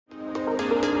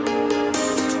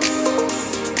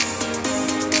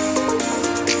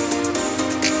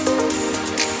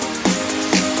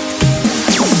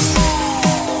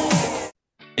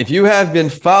If you have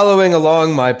been following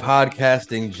along my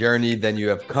podcasting journey, then you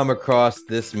have come across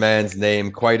this man's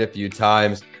name quite a few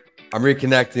times. I'm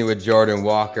reconnecting with Jordan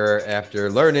Walker after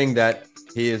learning that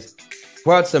he has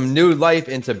brought some new life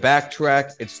into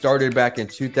Backtrack. It started back in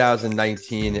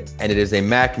 2019, and it is a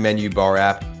Mac menu bar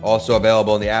app, also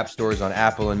available in the app stores on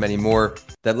Apple and many more,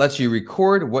 that lets you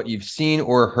record what you've seen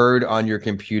or heard on your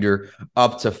computer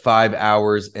up to 5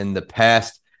 hours in the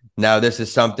past. Now, this is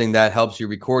something that helps you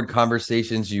record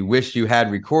conversations you wish you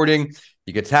had recording.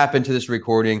 You could tap into this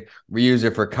recording, reuse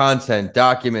it for content,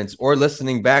 documents, or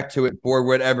listening back to it for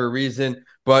whatever reason.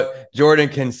 But Jordan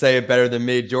can say it better than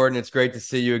me. Jordan, it's great to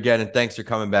see you again, and thanks for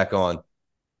coming back on.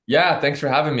 Yeah, thanks for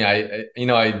having me.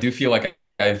 I do feel like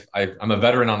I'm a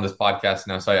veteran on this podcast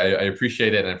now, so I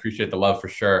appreciate it and I appreciate the love for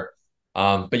sure.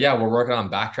 But yeah, we're working on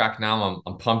Backtrack now.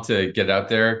 I'm pumped to get it out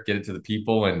there, get it to the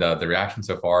people, and the reaction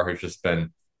so far has just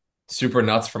been super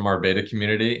nuts from our beta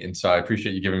community. And so I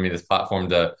appreciate you giving me this platform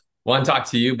to one, talk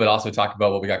to you, but also talk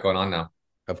about what we got going on now.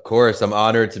 Of course, I'm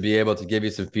honored to be able to give you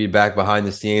some feedback behind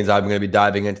the scenes. I'm going to be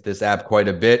diving into this app quite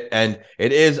a bit, and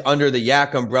it is under the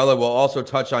Yak umbrella. We'll also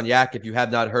touch on Yak if you have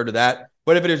not heard of that.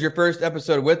 But if it is your first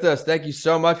episode with us, thank you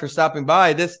so much for stopping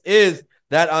by. This is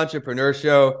That Entrepreneur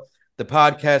Show, the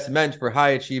podcast meant for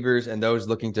high achievers and those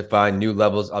looking to find new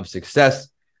levels of success.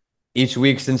 Each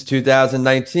week since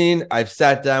 2019, I've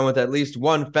sat down with at least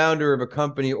one founder of a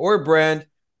company or brand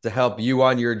to help you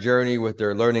on your journey with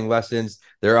their learning lessons,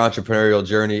 their entrepreneurial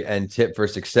journey, and tip for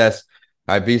success.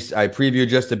 I preview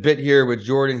just a bit here with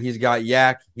Jordan. He's got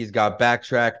Yak. He's got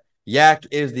Backtrack. Yak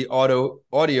is the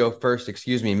audio first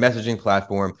messaging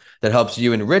platform that helps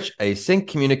you enrich async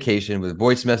communication with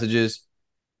voice messages,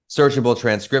 searchable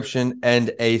transcription,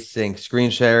 and async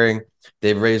screen sharing.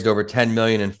 They've raised over 10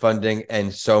 million in funding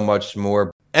and so much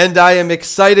more. And I am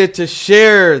excited to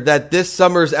share that this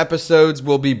summer's episodes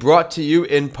will be brought to you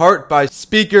in part by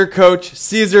speaker coach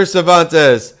Cesar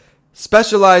Cervantes,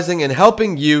 specializing in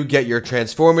helping you get your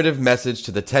transformative message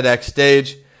to the TEDx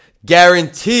stage.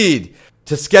 Guaranteed.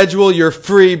 To schedule your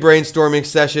free brainstorming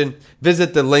session,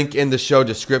 visit the link in the show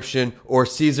description or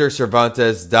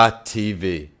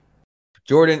CesarCervantes.tv.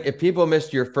 Jordan, if people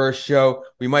missed your first show,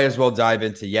 we might as well dive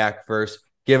into Yak first.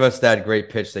 Give us that great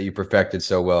pitch that you perfected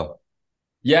so well.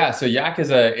 Yeah, so Yak is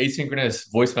a asynchronous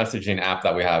voice messaging app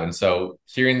that we have. And so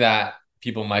hearing that,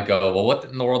 people might go, well, what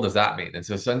in the world does that mean? And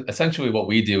so essentially what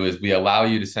we do is we allow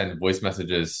you to send voice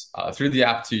messages through the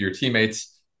app to your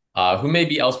teammates who may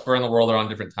be elsewhere in the world or on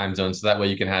different time zones. So that way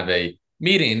you can have a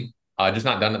meeting, just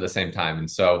not done at the same time. And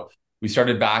so we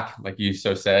started back, like you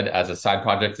so said, as a side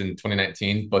project in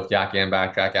 2019, both Yak and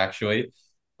Backtrack actually.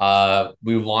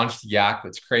 We launched Yak.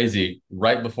 It's crazy.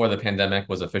 Right before the pandemic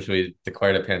was officially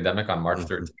declared a pandemic on March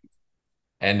 13th.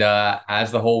 And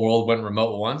as the whole world went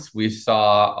remote once, we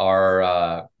saw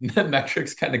our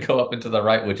metrics kind of go up into the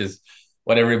right, which is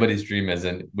what everybody's dream is.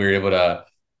 And we were able to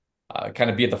kind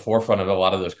of be at the forefront of a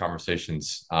lot of those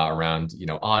conversations around,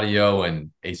 audio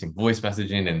and async voice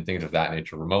messaging and things of that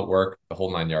nature, remote work, the whole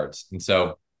 9 yards. And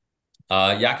so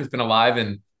Yak has been alive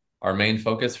and our main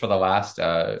focus for the last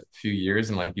few years.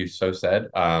 And like you so said,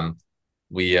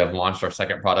 we have launched our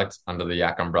second product under the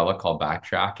Yak umbrella called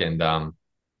Backtrack. And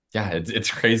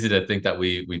it's crazy to think that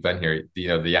we've been here.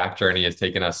 The Yak journey has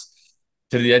taken us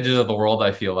to the edges of the world,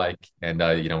 I feel like. And,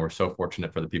 we're so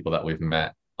fortunate for the people that we've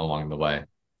met along the way.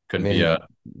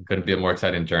 Couldn't be a more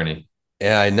exciting journey.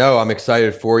 Yeah, I know. I'm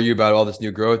excited for you about all this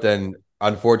new growth. And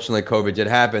unfortunately, COVID did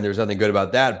happen. There's nothing good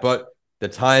about that. But the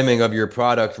timing of your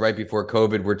product right before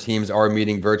COVID, where teams are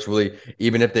meeting virtually,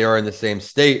 even if they are in the same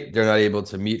state, they're not able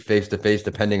to meet face to face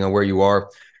depending on where you are.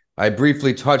 I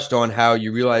briefly touched on how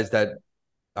you realized that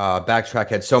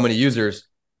Backtrack had so many users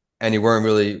and you weren't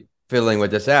really fiddling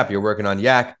with this app. You're working on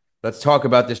Yak. Let's talk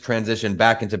about this transition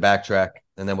back into Backtrack,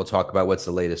 and then we'll talk about what's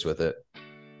the latest with it.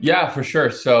 Yeah, for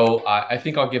sure. So I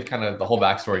think I'll give kind of the whole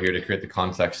backstory here to create the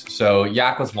context. So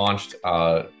Yak was launched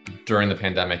during the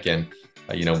pandemic, and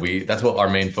that's what our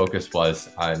main focus was.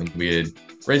 I think we had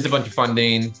raised a bunch of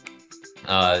funding,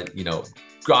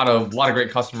 got a lot of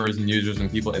great customers and users and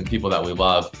people that we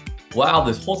love. While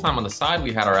this whole time on the side,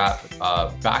 we had our app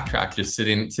Backtrack just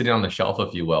sitting on the shelf,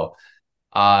 if you will.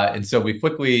 And so we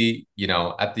quickly,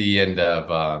 at the end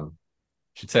of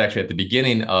should say actually at the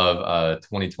beginning of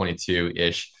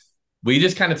 2022-ish, we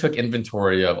just kind of took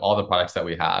inventory of all the products that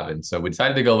we have. And so we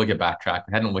decided to go look at Backtrack.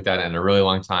 We hadn't looked at it in a really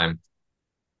long time.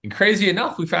 And crazy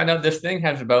enough, we found out this thing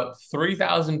has about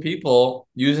 3,000 people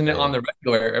using it on the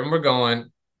regular. And we're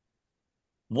going,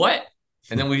 what?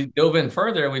 And then we dove in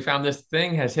further and we found this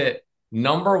thing has hit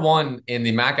 #1 in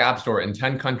the Mac App Store in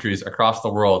 10 countries across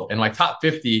the world and like top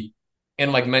 50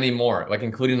 and like many more, like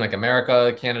including like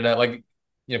America, Canada, like,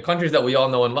 countries that we all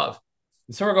know and love.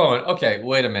 And so we're going, okay,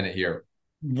 wait a minute here.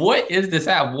 What is this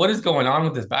app? What is going on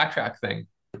with this Backtrack thing?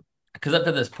 Because up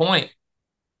to this point,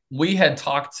 we had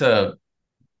talked to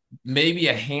maybe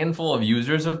a handful of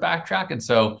users of Backtrack. And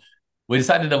so we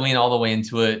decided to lean all the way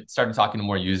into it, started talking to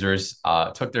more users,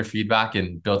 took their feedback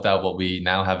and built out what we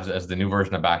now have as the new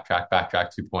version of Backtrack,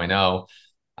 Backtrack 2.0.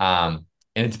 And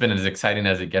it's been as exciting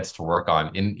as it gets to work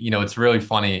on. And, it's really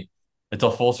funny. It's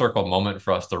a full circle moment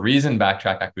for us. The reason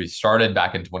Backtrack actually started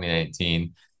back in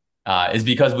 2019 is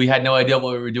because we had no idea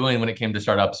what we were doing when it came to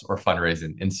startups or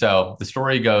fundraising. And so the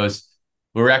story goes,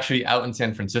 we were actually out in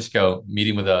San Francisco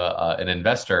meeting with an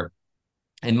investor.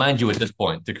 And mind you, at this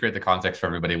point, to create the context for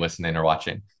everybody listening or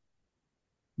watching,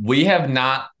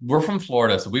 we're from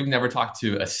Florida, so we've never talked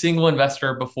to a single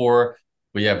investor before.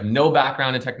 We have no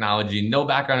background in technology, no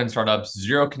background in startups,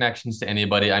 zero connections to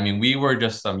anybody. I mean, we were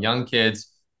just some young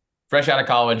kids, fresh out of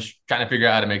college, trying to figure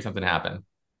out how to make something happen.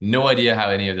 No idea how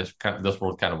any of this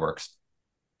world kind of works.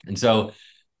 And so,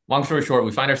 long story short,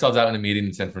 we find ourselves out in a meeting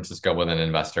in San Francisco with an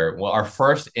investor. Well, our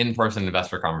first in-person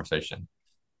investor conversation.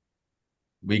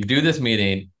 We do this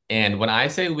meeting, and when I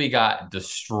say we got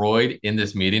destroyed in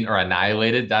this meeting or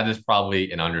annihilated, that is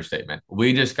probably an understatement.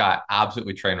 We just got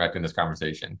absolutely train wrecked in this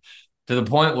conversation to the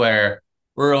point where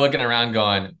we were looking around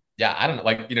going, yeah, I don't know,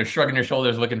 like, shrugging your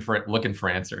shoulders, looking for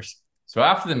answers. So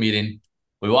after the meeting,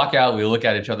 we walk out, we look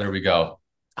at each other, we go,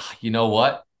 you know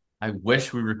what? I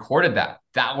wish we recorded that.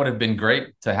 That would have been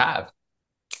great to have.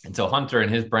 And so Hunter, in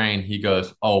his brain, he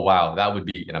goes, oh, wow, that would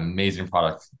be an amazing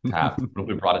product to have if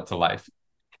we brought it to life.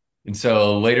 And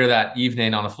so later that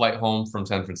evening on a flight home from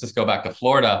San Francisco back to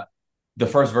Florida, the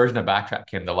first version of Backtrack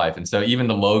came to life. And so even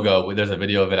the logo, there's a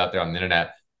video of it out there on the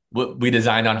internet. We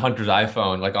designed on Hunter's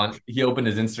iPhone, he opened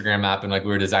his Instagram app and we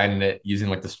were designing it using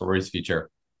the stories feature.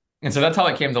 And so that's how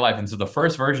it came to life. And so the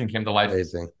first version came to life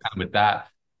with that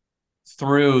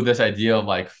through this idea of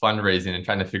fundraising and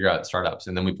trying to figure out startups.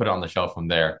 And then we put it on the shelf from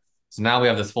there. So now we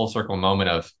have this full circle moment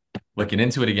of looking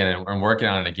into it again and working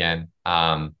on it again.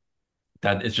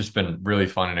 That it's just been really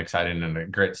fun and exciting and a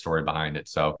great story behind it.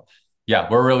 So yeah,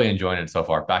 we're really enjoying it so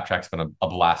far. Backtrack's been a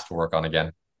blast to work on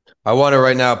again. I want to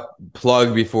right now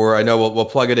plug before I know we'll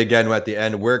plug it again at the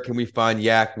end. Where can we find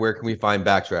Yak? Where can we find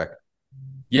Backtrack?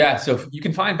 Yeah, so you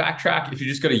can find Backtrack if you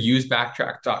just go to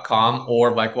usebacktrack.com,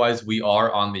 or likewise, we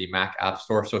are on the Mac App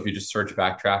Store. So if you just search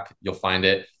Backtrack, you'll find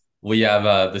it. We have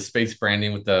the space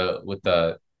branding with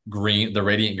the green, the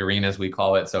radiant green as we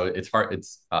call it. So it's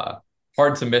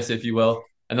hard to miss, if you will.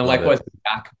 And then likewise,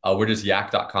 Yak, we're just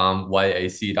yak.com,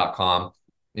 YAC.com,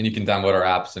 and you can download our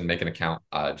apps and make an account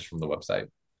just from the website.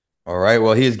 All right.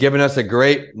 Well, he's given us a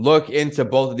great look into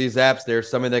both of these apps. There's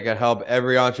something that can help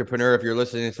every entrepreneur. If you're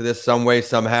listening to this some way,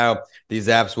 somehow, these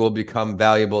apps will become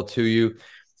valuable to you.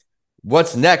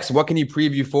 What's next? What can you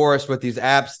preview for us with these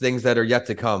apps, things that are yet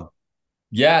to come?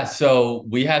 Yeah, so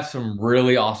we have some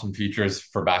really awesome features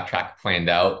for Backtrack planned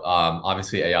out.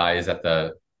 Obviously, AI is at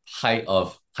the height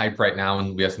of hype right now,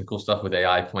 and we have some cool stuff with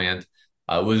AI planned.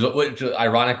 Which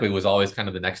ironically was always kind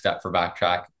of the next step for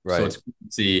Backtrack. Right. So it's cool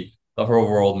to see the whole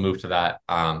world move to that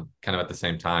kind of at the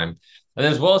same time. And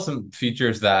as well as some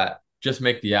features that just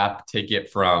make the app take the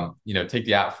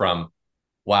app from,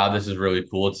 wow, this is really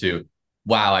cool, to,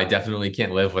 wow, I definitely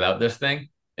can't live without this thing.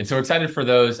 And so we're excited for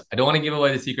those. I don't want to give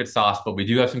away the secret sauce, but we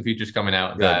do have some features coming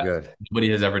out that nobody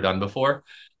has ever done before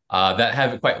that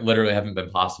haven't been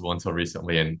possible until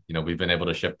recently. And, we've been able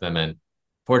to ship them. And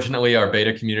fortunately, our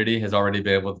beta community has already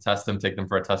been able to test them, take them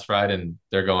for a test ride, and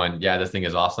they're going, yeah, this thing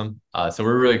is awesome. So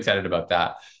we're really excited about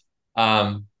that.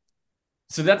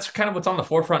 So that's kind of what's on the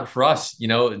forefront for us,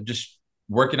 just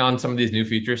working on some of these new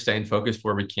features, staying focused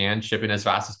where we can, shipping as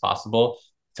fast as possible,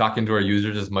 talking to our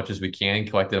users as much as we can,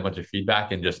 collecting a bunch of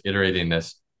feedback, and just iterating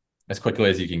this as quickly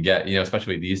as you can get,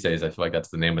 especially these days. I feel like that's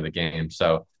the name of the game.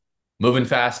 So moving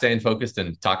fast, staying focused,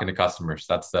 and talking to customers.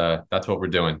 That's what we're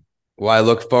doing. Well, I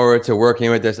look forward to working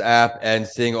with this app and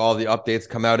seeing all the updates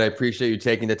come out. I appreciate you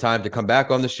taking the time to come back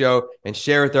on the show and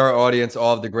share with our audience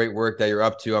all of the great work that you're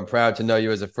up to. I'm proud to know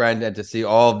you as a friend and to see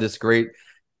all of this great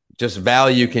just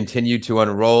value continue to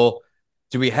unroll.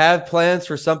 Do we have plans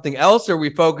for something else? Or are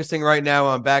we focusing right now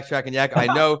on Backtrack and Yak? I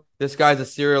know this guy's a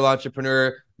serial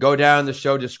entrepreneur. Go down the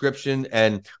show description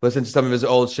and listen to some of his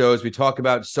old shows. We talk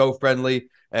about So Friendly,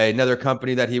 another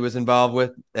company that he was involved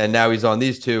with, and now he's on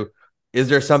these two. Is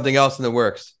there something else in the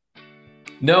works?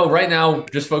 No, right now,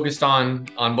 just focused on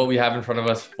what we have in front of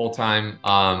us full time.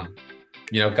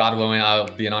 God willing, I'll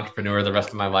be an entrepreneur the rest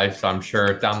of my life. So I'm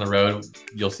sure down the road,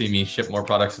 you'll see me ship more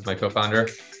products with my co-founder.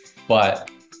 But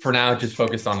for now, just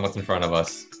focused on what's in front of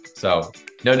us. So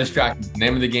No distractions.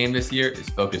 Name of the game this year is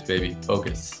focus, baby.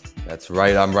 Focus. That's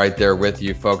right. I'm right there with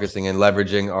you, focusing and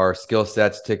leveraging our skill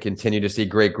sets to continue to see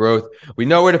great growth. We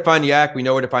know where to find Yak. We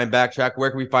know where to find Backtrack. Where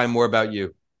can we find more about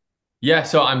you? Yeah,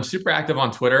 so I'm super active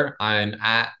on Twitter. I'm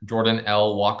at Jordan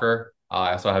L. Walker.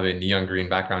 I also have a neon green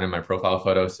background in my profile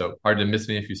photo, so hard to miss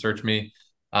me if you search me.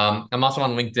 I'm also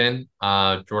on LinkedIn,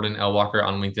 Jordan L. Walker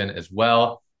on LinkedIn as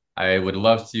well. I would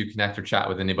love to connect or chat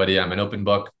with anybody. I'm an open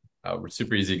book. We're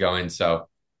super easygoing. So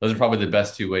those are probably the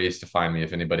best two ways to find me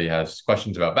if anybody has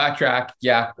questions about Backtrack,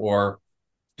 Yak, or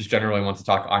just generally wants to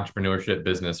talk entrepreneurship,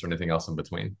 business, or anything else in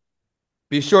between.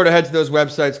 Be sure to head to those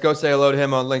websites. Go say hello to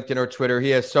him on LinkedIn or Twitter.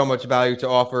 He has so much value to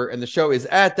offer. And the show is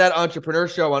at That Entrepreneur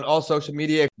Show on all social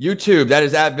media. YouTube, that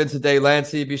is at Vincent Day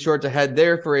Lancey. Be sure to head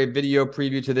there for a video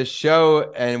preview to this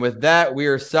show. And with that, we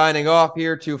are signing off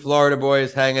here. Two Florida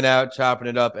boys hanging out, chopping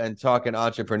it up, and talking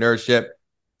entrepreneurship.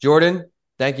 Jordan,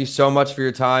 thank you so much for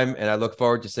your time. And I look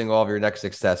forward to seeing all of your next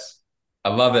success.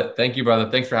 I love it. Thank you,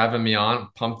 brother. Thanks for having me on.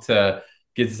 Pumped to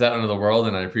get this out into the world,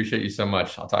 and I appreciate you so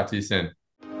much. I'll talk to you soon.